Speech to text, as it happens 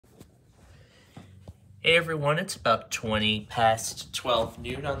Hey everyone, it's about 20 past 12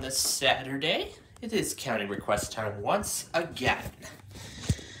 noon on this Saturday. It is county request time once again.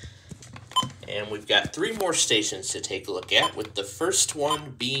 And we've got 3 more stations to take a look at, with the first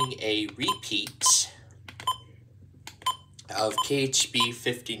one being a repeat of KHB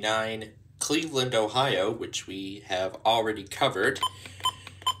 59 Cleveland, Ohio, which we have already covered.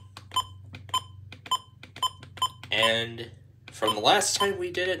 And from the last time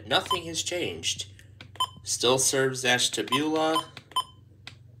we did it, nothing has changed. Still serves Ashtabula,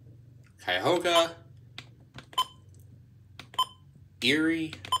 Cuyahoga,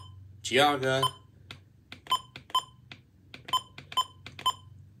 Erie, Geauga,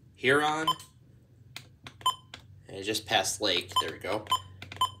 Huron, and just past Lake, there we go,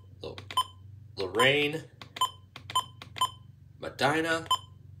 Lorraine, Medina,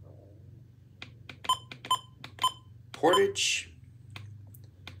 Portage,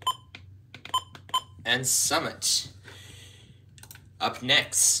 and Summit. Up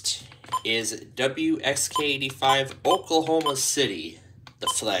next is WXK85 Oklahoma City, the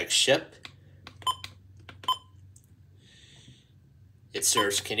flagship. It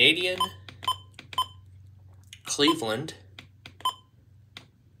serves Canadian, Cleveland,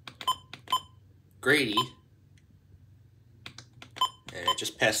 Grady, and it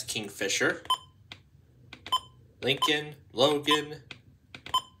just passed Kingfisher, Lincoln, Logan,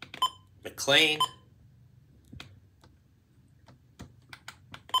 McLean,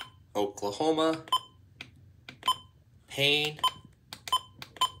 Oklahoma, Payne,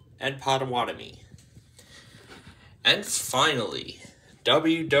 and Potawatomi. And finally,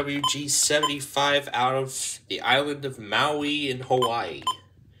 WWG 75 out of the island of Maui in Hawaii.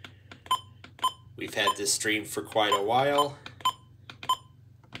 We've had this stream for quite a while.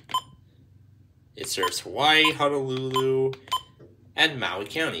 It serves Hawaii, Honolulu, and Maui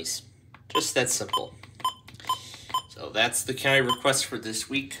counties. Just that simple. So that's the county request for this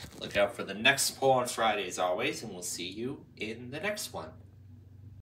week. Look out for the next poll on Friday as always, and we'll see you in the next one.